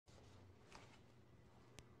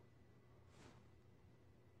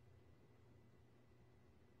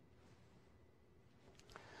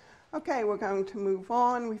Okay, we're going to move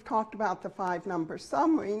on. We've talked about the 5-number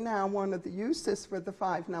summary. Now, one of the uses for the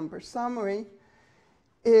 5-number summary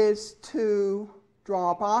is to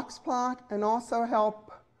draw a box plot and also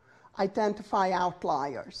help identify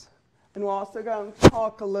outliers. And we're also going to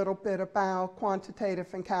talk a little bit about quantitative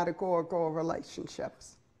and categorical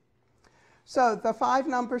relationships. So the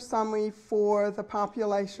 5-number summary for the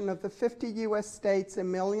population of the 50 US states and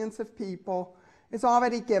millions of people is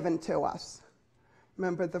already given to us.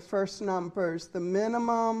 Remember, the first number is the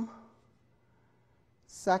minimum,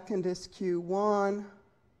 second is Q1,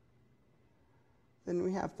 then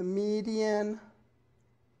we have the median,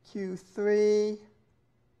 Q3,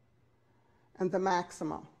 and the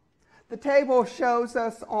maximum. The table shows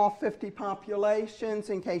us all 50 populations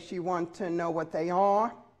in case you want to know what they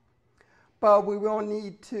are, but we will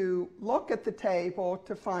need to look at the table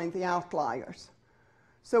to find the outliers.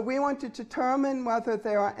 So we want to determine whether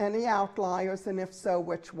there are any outliers, and if so,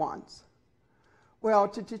 which ones. Well,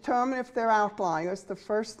 to determine if there are outliers, the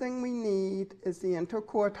first thing we need is the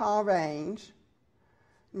interquartile range.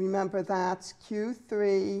 Remember, that's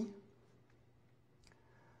Q3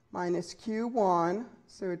 minus Q1,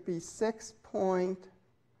 so it would be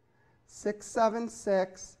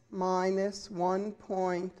 6.676 minus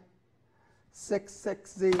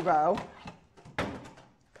 1.660.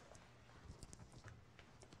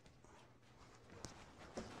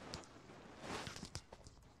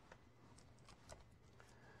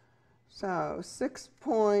 So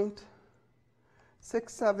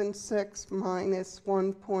 6.676 minus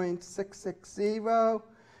 1.660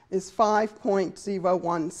 is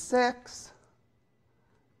 5.016.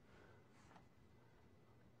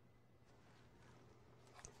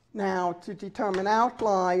 Now, to determine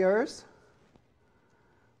outliers,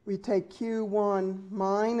 we take Q1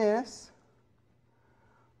 minus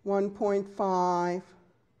 1.5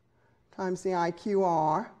 times the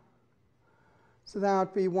IQR. So that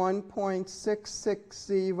would be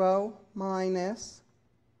 1.660 minus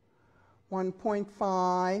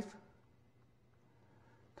 1.5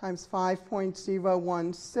 times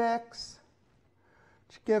 5.016,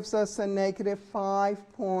 which gives us a negative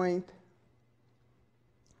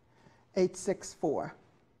 5.864.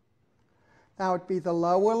 That would be the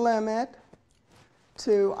lower limit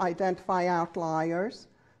to identify outliers.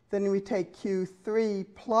 Then we take Q3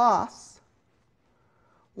 plus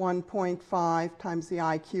 1.5 times the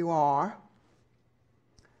IQR,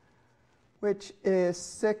 which is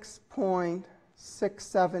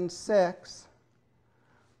 6.676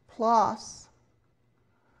 plus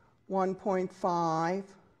 1.5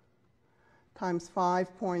 times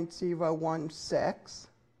 5.016,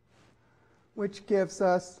 which gives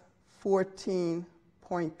us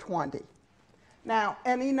 14.20. Now,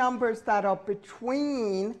 any numbers that are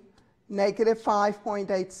between negative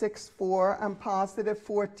 5.864 and positive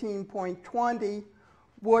 14.20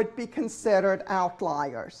 would be considered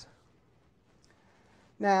outliers.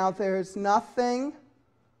 Now, there's nothing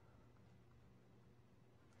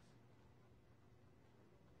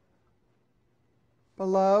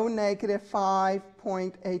below negative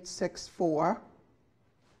 5.864,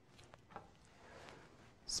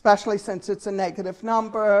 especially since it's a negative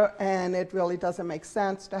number and it really doesn't make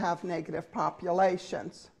sense to have negative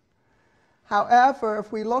populations. However,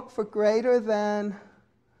 if we look for greater than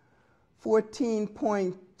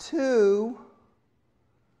 14.2,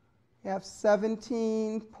 we have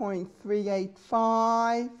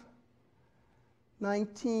 17.385,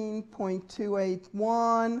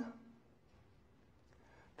 19.281,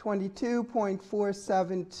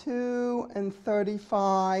 22.472, and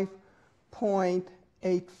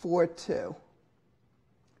 35.842.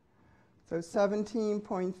 So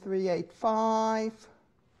 17.385,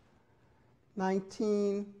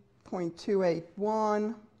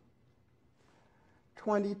 19.281,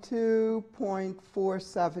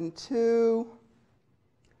 22.472,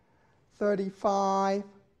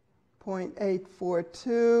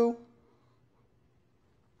 35.842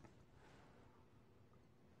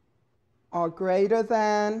 are greater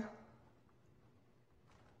than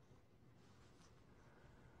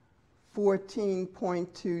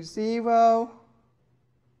 14.20,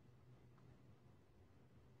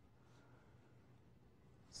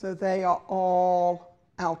 so they are all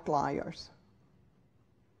outliers.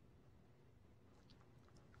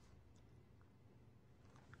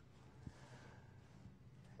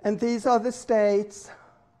 And these are the states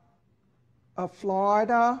of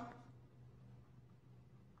Florida,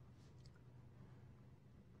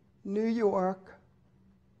 New York,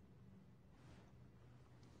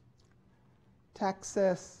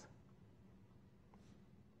 Texas,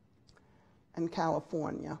 and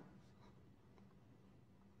California.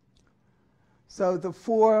 So the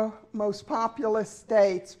 4 most populous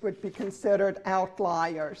states would be considered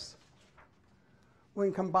outliers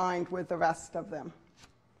when combined with the rest of them.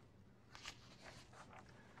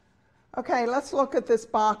 Okay, let's look at this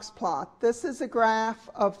box plot. This is a graph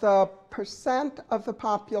of the percent of the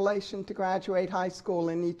population to graduate high school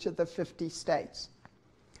in each of the 50 states.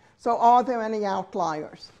 So are there any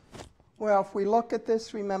outliers? Well, if we look at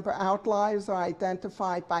this, remember outliers are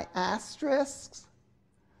identified by asterisks.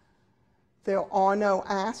 There are no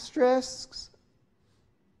asterisks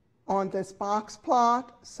on this box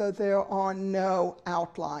plot, so there are no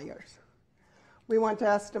outliers. We want to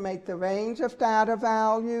estimate the range of data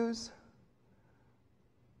values.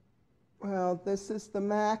 Well, this is the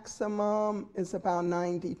maximum, is about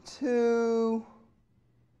 92.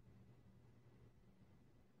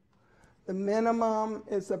 The minimum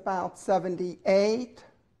is about 78.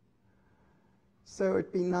 So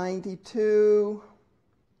it'd be 92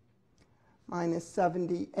 minus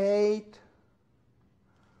 78,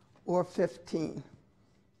 or 15.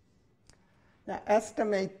 Now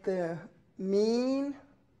estimate the mean.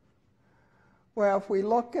 Well, if we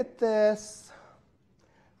look at this,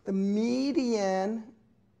 the median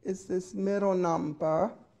is this middle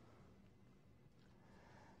number,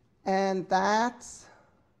 and that's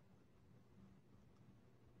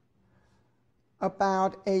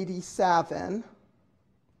about 87.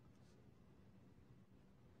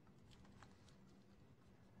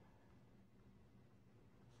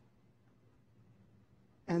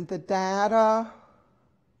 And the data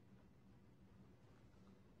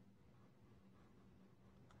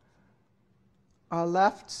are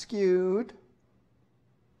left skewed.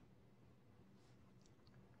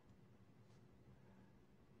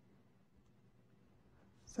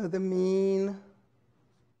 So the mean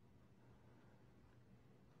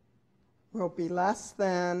will be less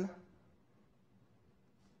than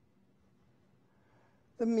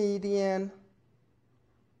the median,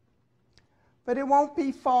 but it won't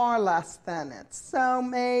be far less than it. So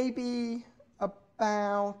maybe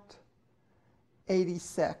about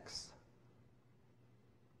 86.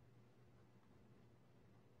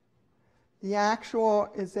 The actual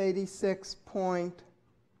is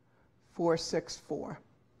 86.464.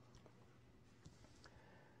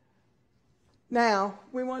 Now,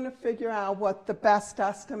 we want to figure out what the best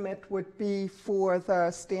estimate would be for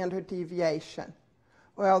the standard deviation.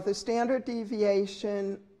 Well, the standard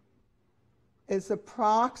deviation is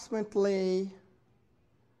approximately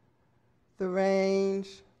the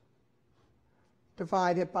range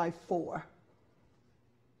divided by 4.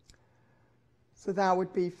 So that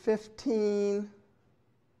would be 15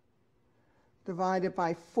 divided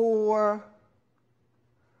by 4,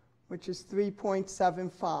 which is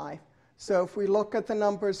 3.75. So if we look at the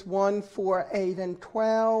numbers 1, 4, 8, and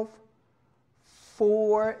 12,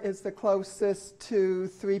 4 is the closest to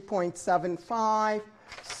 3.75.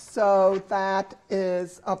 So that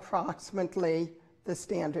is approximately the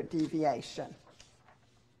standard deviation.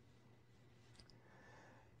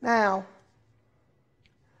 Now,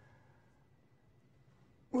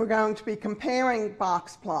 we're going to be comparing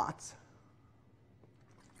box plots.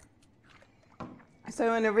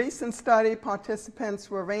 So in a recent study, participants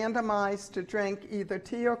were randomized to drink either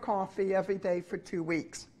tea or coffee every day for 2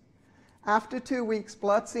 weeks. After 2 weeks,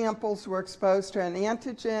 blood samples were exposed to an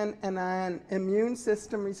antigen and an immune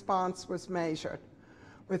system response was measured,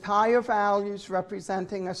 with higher values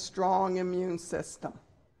representing a strong immune system.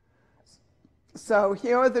 So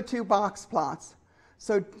here are the 2 box plots.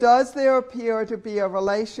 So does there appear to be a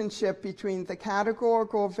relationship between the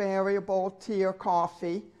categorical variable tea or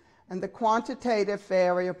coffee and the quantitative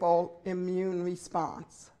variable immune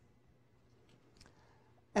response?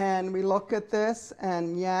 And we look at this,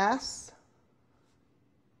 and yes.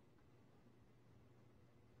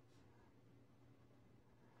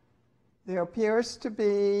 There appears to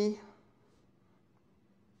be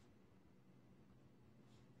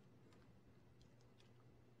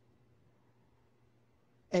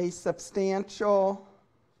a substantial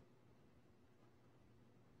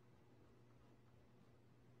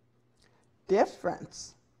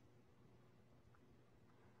difference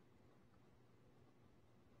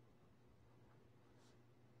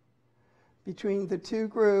between the 2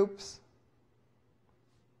 groups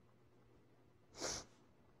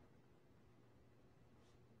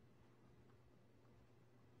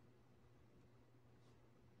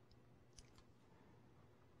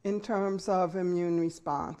in terms of immune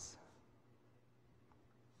response.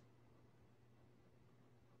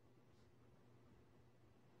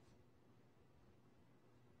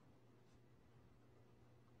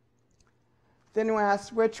 Then we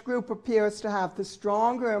asked which group appears to have the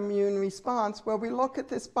stronger immune response. Well, we look at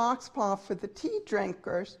this box plot for the tea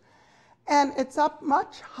drinkers, and it's up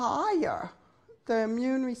much higher. The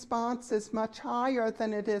immune response is much higher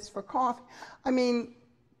than it is for coffee. I mean,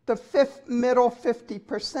 the middle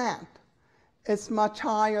 50% is much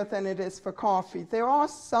higher than it is for coffee. There are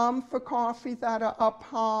some for coffee that are up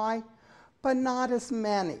high, but not as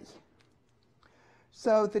many.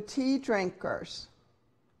 So the tea drinkers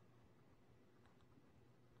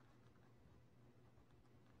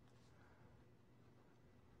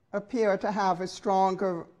appear to have a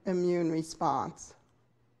stronger immune response.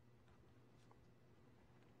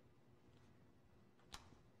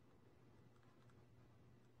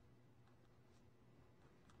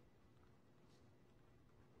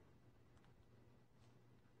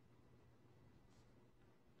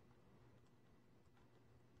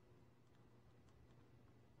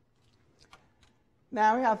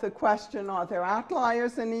 Now we have the question, are there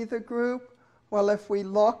outliers in either group? Well, if we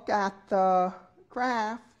look at the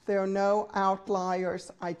graph, there are no outliers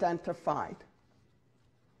identified.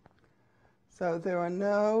 So there are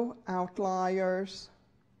no outliers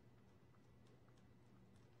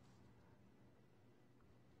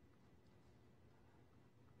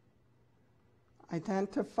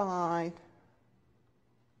identified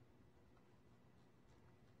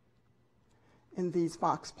in these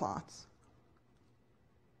box plots.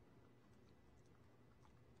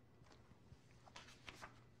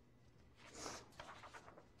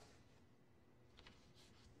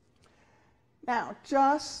 Now,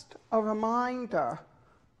 just a reminder,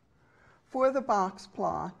 for the box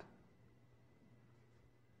plot,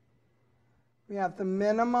 we have the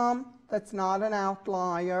minimum that's not an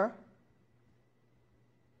outlier.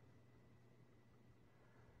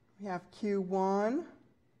 We have Q1.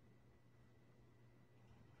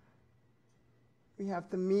 We have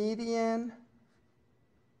the median.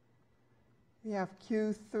 We have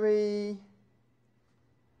Q3.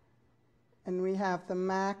 And we have the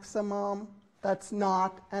maximum. That's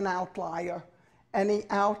not an outlier. Any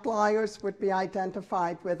outliers would be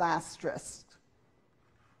identified with asterisks.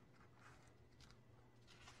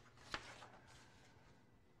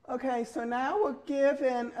 Okay, so now we're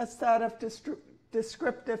given a set of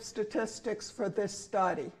descriptive statistics for this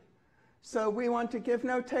study. So we want to give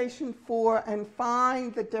notation for and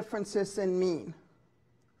find the differences in mean.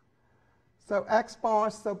 So x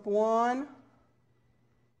bar sub 1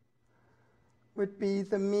 would be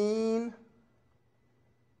the mean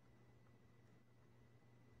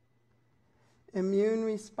immune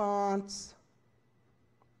response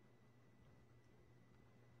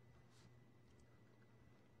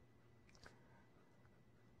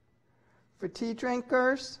for tea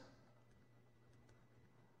drinkers.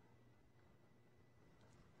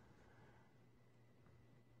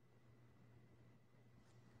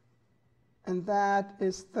 And that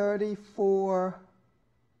is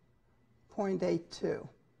 34.82.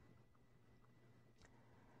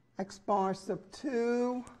 X bar sub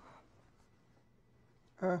 2,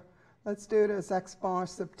 or let's do it as x bar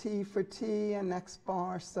sub t for tea and x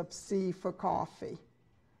bar sub c for coffee.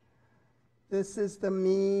 This is the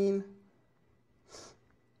mean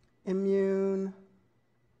immune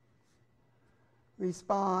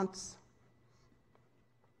response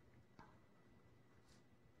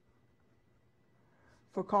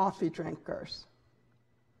for coffee drinkers.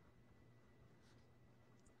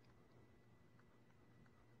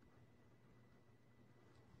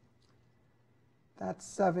 That's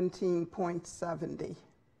 17.70.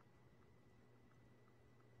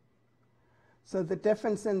 So the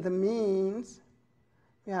difference in the means,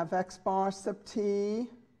 we have x bar sub t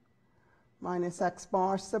minus x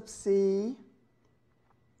bar sub c,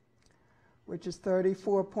 which is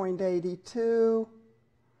 34.82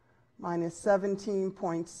 minus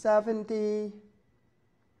 17.70,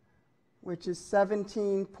 which is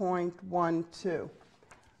 17.12.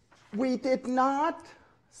 We did not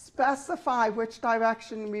specify which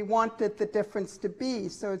direction we wanted the difference to be,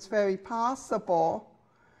 so it's very possible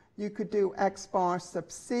you could do x bar sub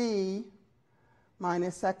c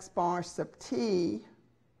minus x bar sub t,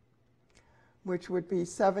 which would be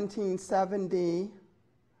 1770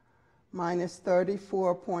 minus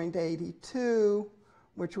 34.82,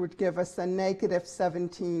 which would give us a negative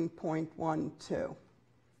 17.12.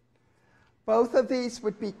 Both of these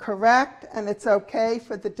would be correct, and it's okay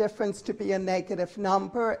for the difference to be a negative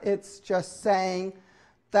number. It's just saying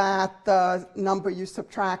that the number you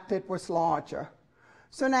subtracted was larger.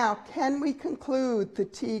 So now, can we conclude the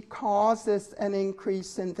tea causes an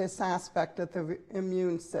increase in this aspect of the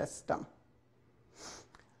immune system?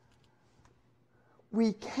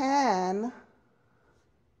 We can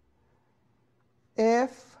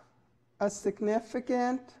if a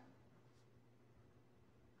significant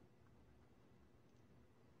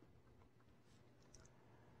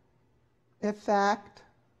effect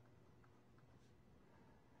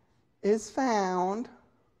is found,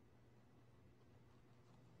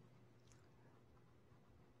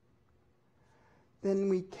 then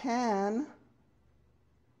we can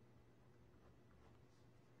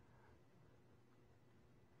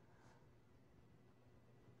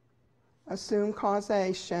assume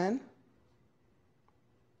causation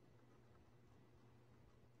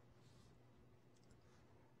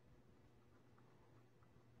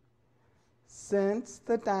since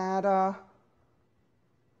the data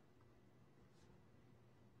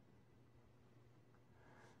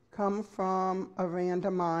come from a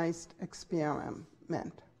randomized experiment.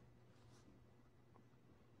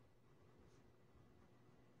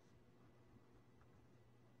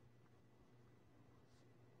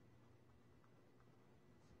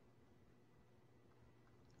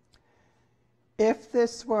 If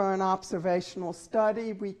this were an observational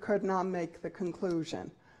study, we could not make the conclusion,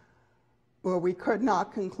 or we could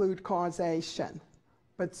not conclude causation.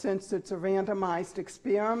 But since it's a randomized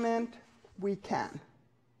experiment, we can.